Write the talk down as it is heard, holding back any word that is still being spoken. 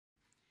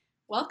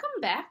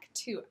Welcome back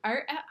to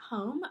Art at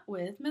Home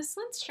with Miss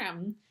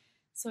Lindstrom.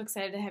 So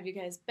excited to have you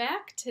guys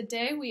back.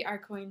 Today we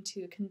are going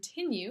to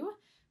continue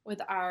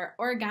with our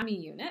origami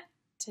unit.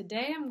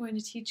 Today I'm going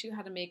to teach you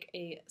how to make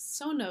a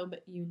sonobe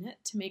unit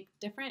to make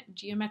different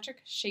geometric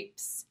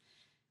shapes.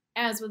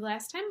 As with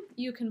last time,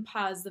 you can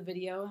pause the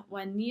video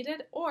when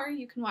needed, or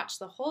you can watch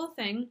the whole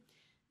thing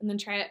and then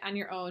try it on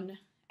your own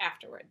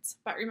afterwards.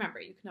 But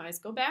remember, you can always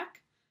go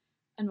back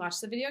and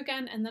watch the video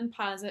again and then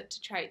pause it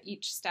to try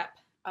each step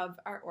of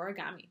our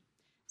origami.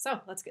 So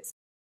let's get started.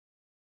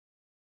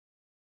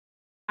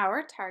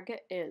 Our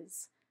target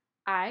is,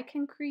 I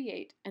can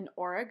create an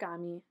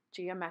origami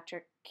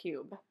geometric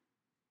cube.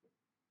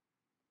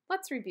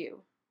 Let's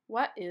review.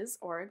 What is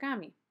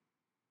origami?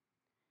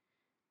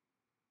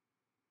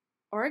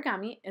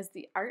 Origami is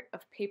the art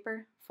of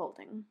paper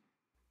folding.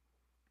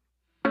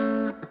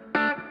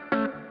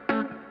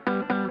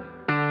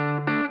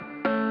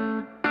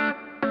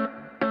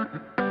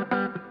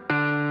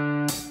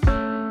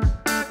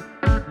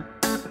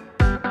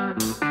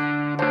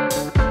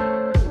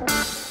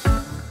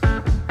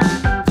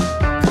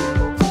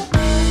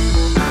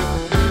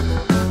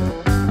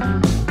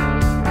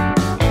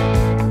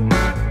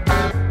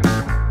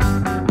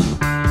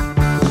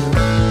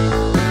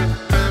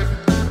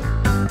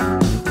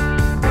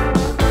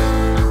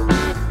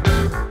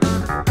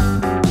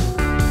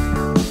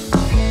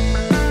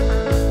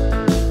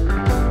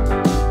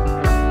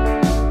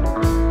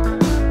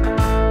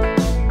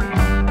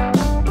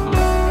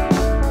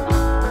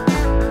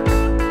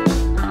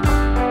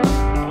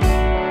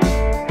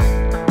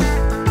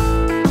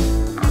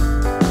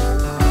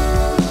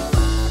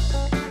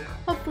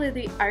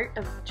 The art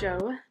of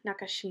Joe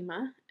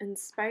Nakashima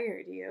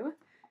inspired you.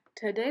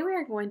 Today we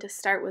are going to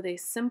start with a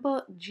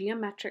simple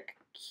geometric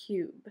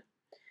cube.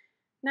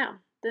 Now,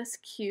 this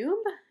cube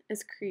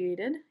is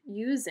created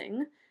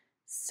using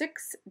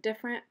 6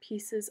 different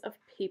pieces of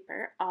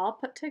paper all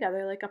put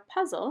together like a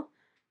puzzle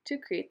to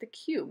create the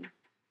cube.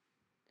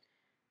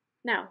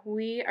 Now,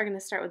 we are going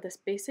to start with this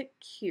basic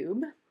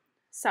cube.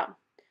 So,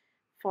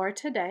 for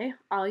today,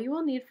 all you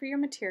will need for your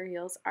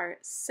materials are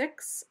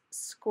 6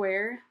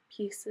 square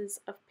pieces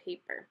of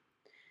paper.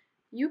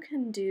 You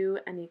can do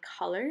any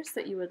colors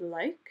that you would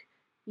like.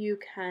 You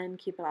can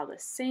keep it all the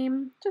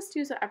same. Just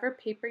use whatever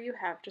paper you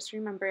have. Just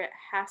remember it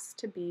has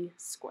to be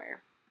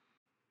square.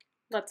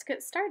 Let's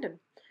get started.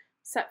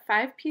 Set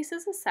 5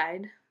 pieces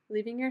aside,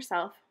 leaving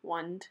yourself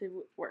 1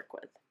 to work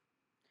with.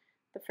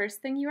 The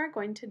first thing you are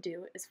going to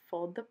do is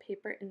fold the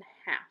paper in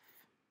half,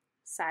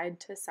 side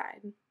to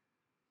side.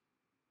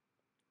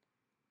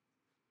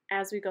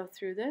 As we go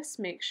through this,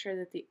 make sure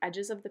that the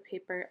edges of the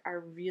paper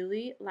are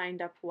really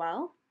lined up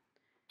well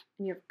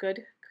and you have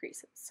good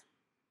creases.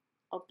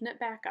 Open it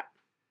back up.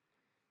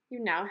 You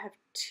now have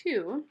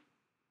 2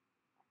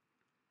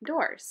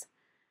 doors.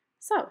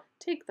 So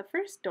take the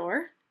first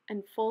door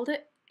and fold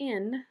it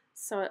in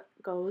so it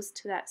goes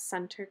to that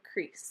center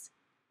crease,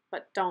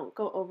 but don't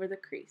go over the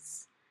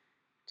crease.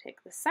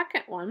 Take the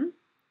second one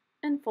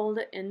and fold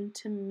it in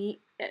to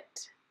meet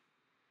it.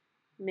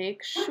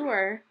 Make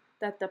sure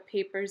that the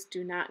papers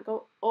do not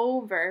go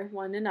over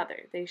one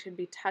another. They should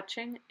be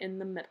touching in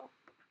the middle.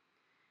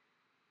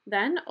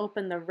 Then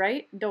open the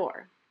right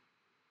door.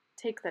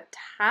 Take the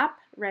top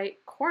right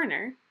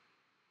corner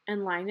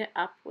and line it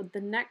up with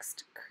the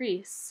next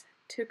crease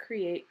to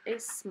create a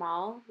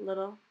small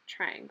little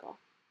triangle.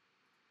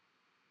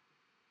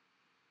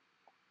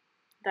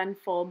 Then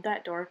fold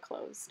that door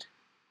closed.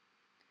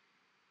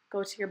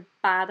 Go to your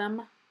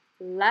bottom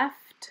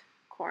left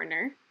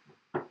corner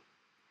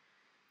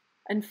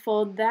and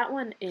fold that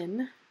one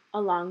in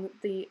along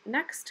the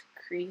next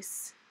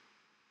crease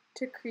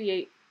to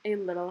create a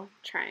little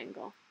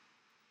triangle.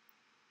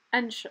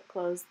 And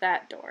close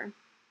that door.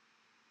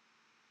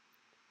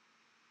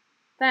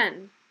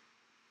 Then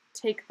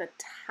take the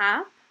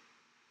top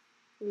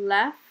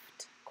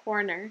left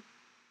corner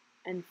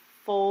and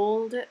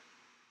fold it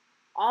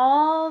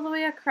all the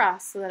way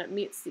across so that it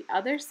meets the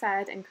other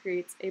side and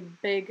creates a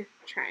big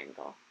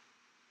triangle.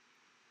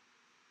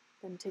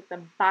 Then take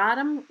the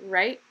bottom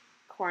right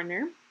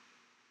corner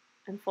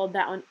and fold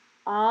that one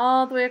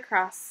all the way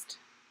across.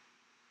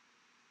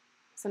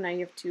 So now you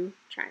have 2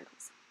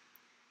 triangles.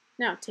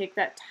 Now take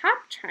that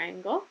top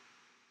triangle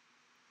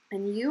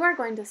and you are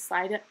going to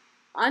slide it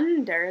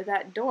under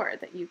that door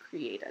that you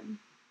created.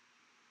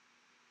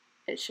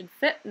 It should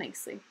fit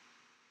nicely.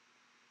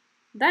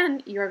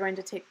 Then you are going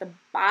to take the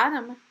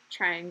bottom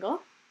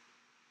triangle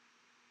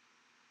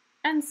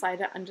and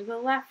slide it under the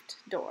left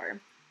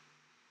door.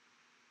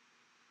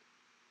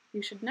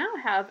 You should now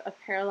have a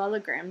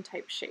parallelogram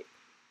type shape.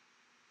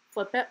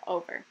 Flip it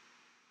over.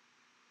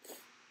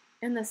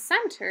 In the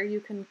center,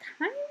 you can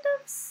kind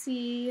of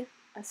see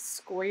a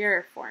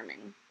square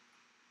forming.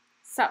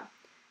 So,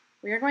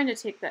 we are going to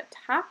take that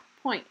top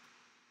point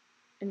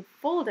and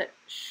fold it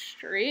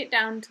straight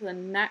down to the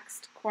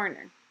next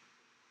corner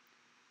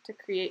to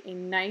create a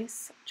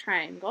nice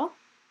triangle.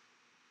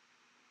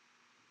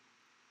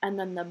 And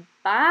then the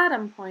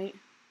bottom point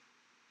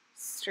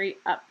straight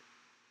up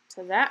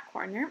to that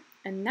corner,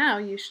 and now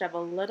you should have a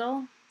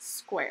little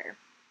square.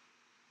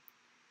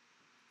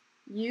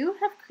 You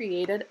have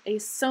created a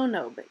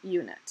sonobe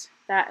unit.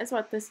 That is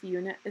what this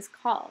unit is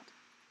called.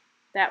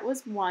 That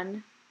was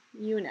one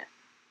unit.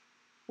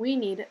 We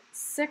need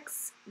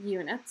 6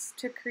 units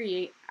to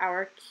create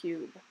our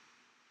cube.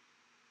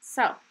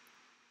 So,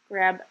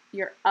 grab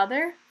your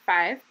other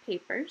 5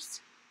 papers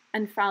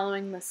and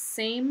following the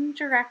same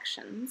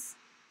directions,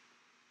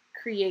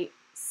 create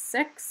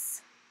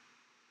 6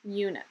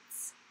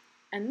 units.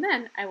 And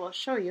then I will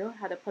show you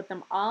how to put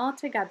them all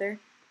together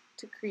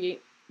to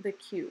create the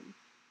cube.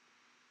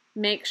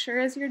 Make sure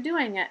as you're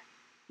doing it,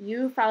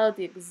 you follow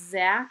the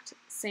exact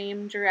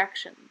same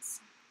directions.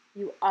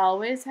 You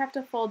always have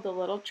to fold the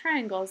little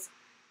triangles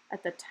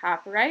at the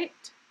top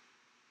right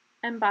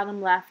and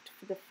bottom left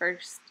for the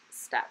first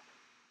step.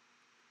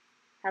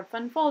 Have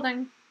fun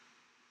folding!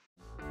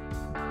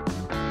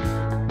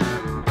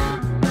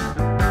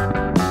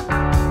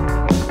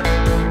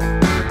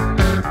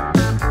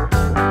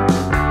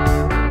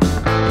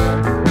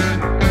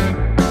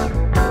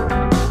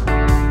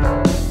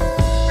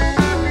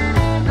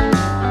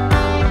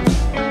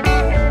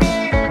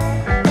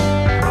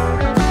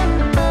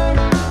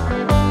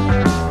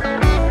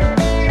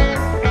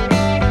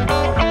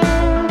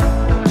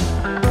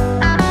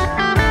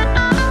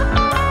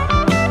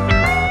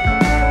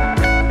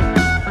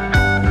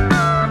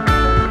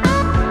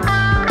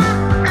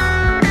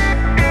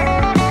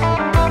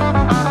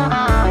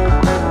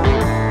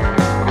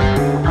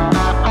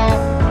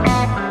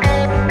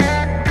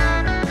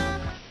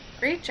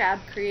 Great job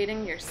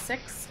creating your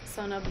 6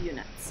 sonobe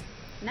units.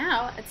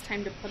 Now it's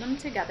time to put them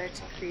together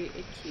to create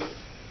a cube.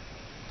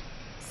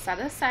 Set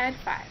aside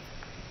 5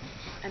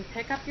 and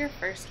pick up your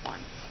first one.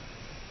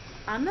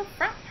 On the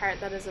front part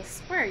that is a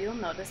square, you'll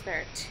notice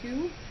there are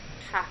 2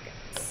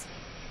 pockets.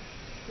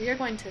 We are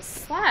going to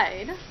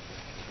slide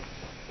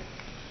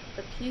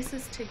the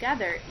pieces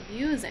together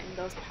using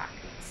those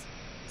pockets.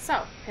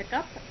 So pick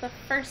up the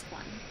first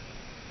one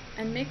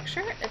and make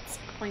sure it's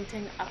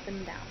pointing up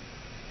and down.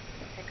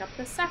 Pick up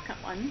the second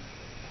one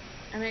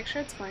and make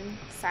sure it's going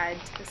side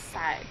to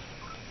side.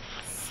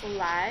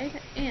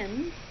 Slide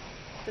in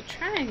the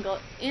triangle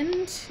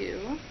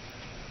into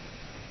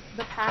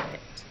the pocket.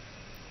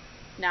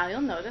 Now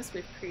you'll notice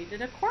we've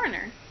created a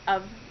corner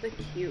of the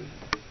cube.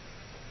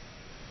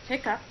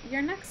 Pick up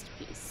your next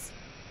piece.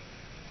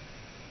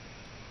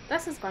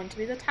 This is going to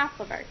be the top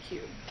of our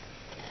cube.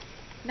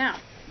 Now,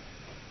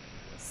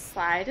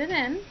 slide it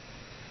in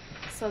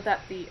so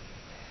that the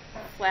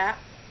flap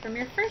from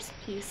your first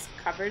piece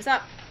covers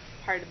up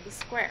part of the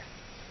square.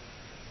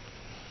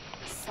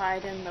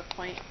 Slide in the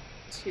point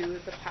to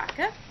the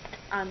pocket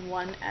on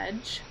one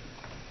edge,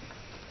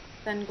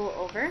 then go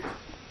over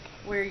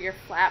where your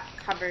flap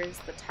covers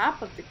the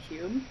top of the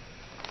cube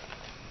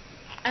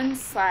and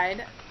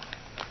slide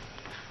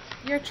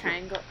your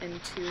triangle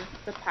into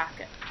the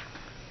pocket.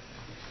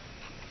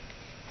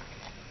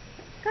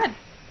 Good.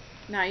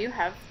 Now you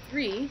have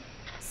 3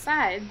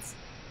 sides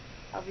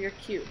of your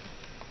cube.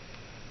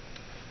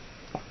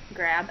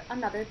 Grab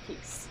another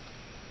piece.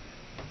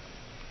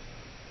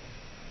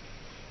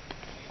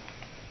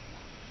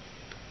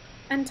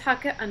 And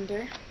tuck it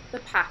under the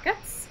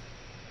pockets.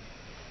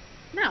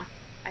 Now,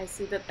 I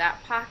see that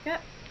that pocket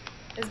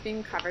is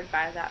being covered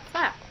by that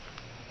flap.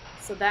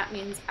 So that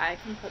means I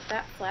can put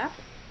that flap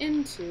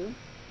into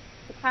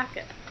the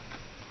pocket.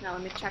 Now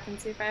let me check and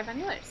see if I have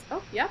any others.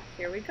 Oh, yep,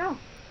 here we go.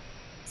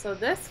 So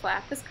this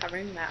flap is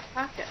covering that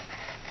pocket.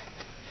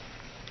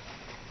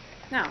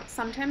 Now,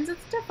 sometimes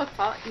it's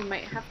difficult. You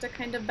might have to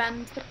kind of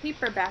bend the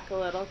paper back a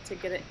little to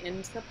get it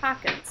into the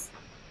pockets.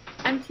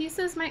 And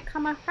pieces might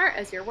come apart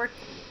as you're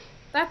working.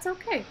 That's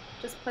okay.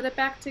 Just put it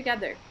back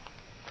together.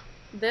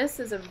 This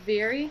is a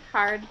very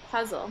hard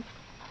puzzle,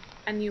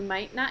 and you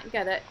might not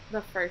get it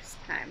the first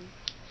time.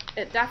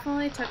 It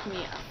definitely took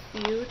me a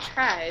few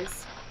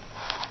tries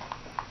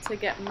to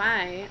get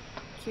my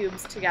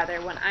cubes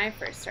together when I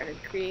first started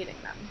creating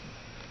them.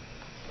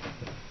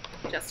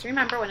 Just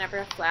remember, whenever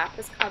a flap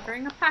is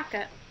covering a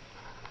pocket,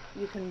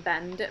 you can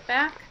bend it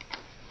back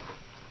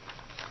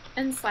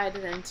and slide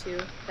it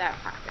into that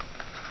pocket.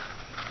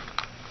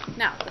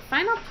 Now, the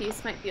final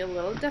piece might be a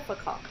little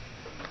difficult,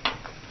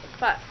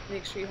 but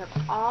make sure you have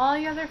all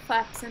your other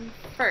flaps in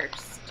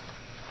first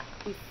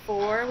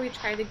before we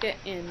try to get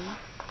in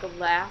the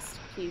last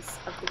piece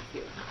of the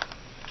cube.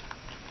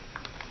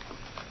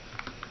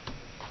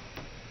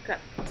 Good.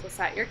 So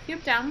set your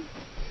cube down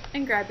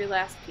and grab your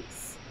last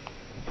piece.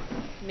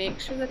 Make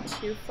sure the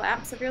 2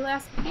 flaps of your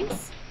last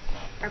piece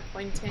are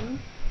pointing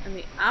in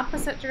the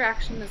opposite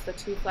direction as the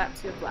 2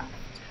 flaps you have left.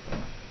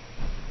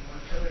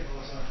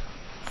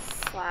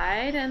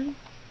 Slide in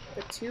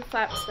the 2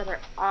 flaps that are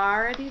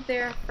already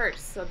there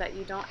first so that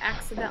you don't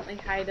accidentally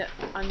hide it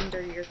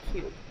under your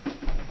cube.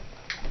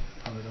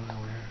 I don't know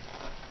where.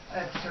 I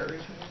have to start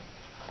reaching.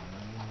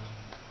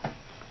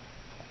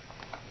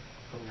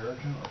 From your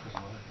account or from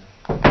some other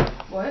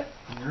account? What?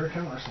 From your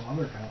account or some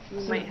other account?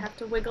 You might have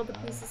to wiggle the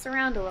pieces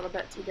around a little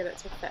bit to get it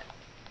to fit.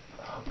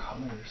 Oh,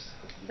 colors.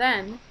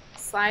 Then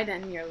slide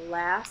in your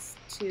last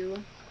 2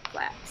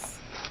 flaps.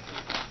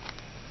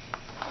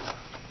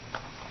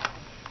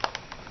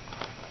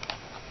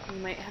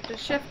 might have to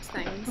shift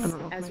things I don't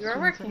know if as my you are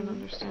students can working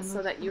understand so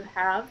this. that you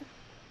have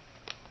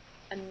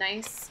a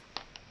nice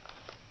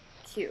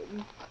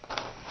cube.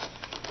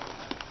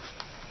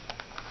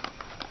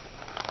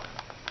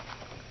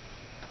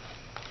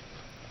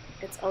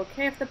 It's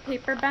okay if the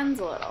paper bends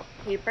a little.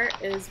 Paper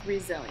is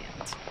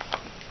resilient.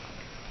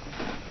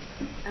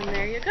 And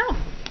there you go.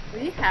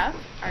 We have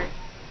our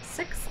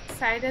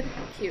 6-sided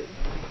cube.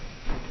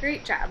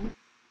 Great job.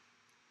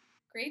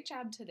 Great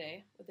job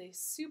today with a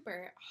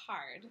super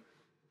hard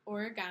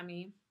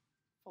origami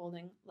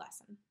folding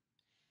lesson.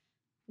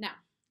 Now,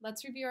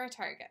 let's review our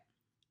target.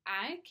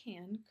 I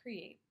can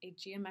create a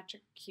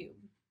geometric cube.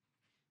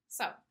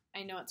 So,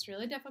 I know it's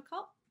really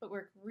difficult, but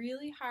work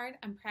really hard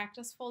and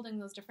practice folding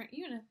those different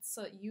units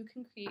so that you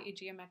can create a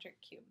geometric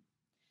cube.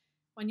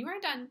 When you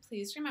are done,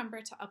 please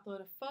remember to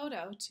upload a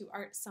photo to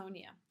Art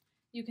Sonia.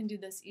 You can do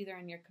this either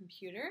on your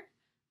computer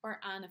or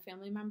on a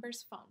family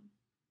member's phone.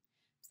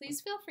 Please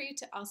feel free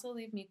to also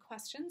leave me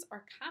questions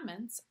or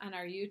comments on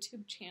our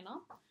YouTube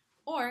channel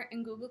or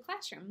in Google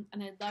Classroom,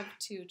 and I'd love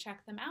to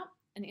check them out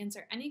and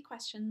answer any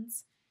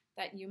questions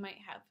that you might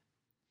have.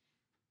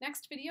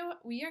 Next video,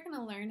 we are going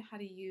to learn how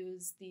to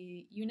use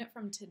the unit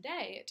from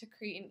today to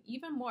create an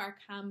even more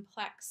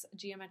complex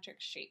geometric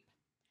shape.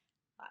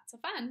 Lots of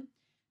fun.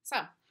 So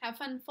have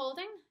fun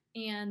folding,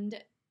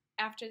 and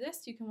after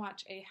this you can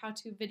watch a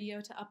how-to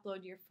video to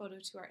upload your photo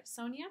to Art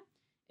Sonia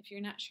if you're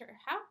not sure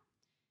how,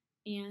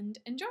 and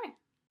enjoy!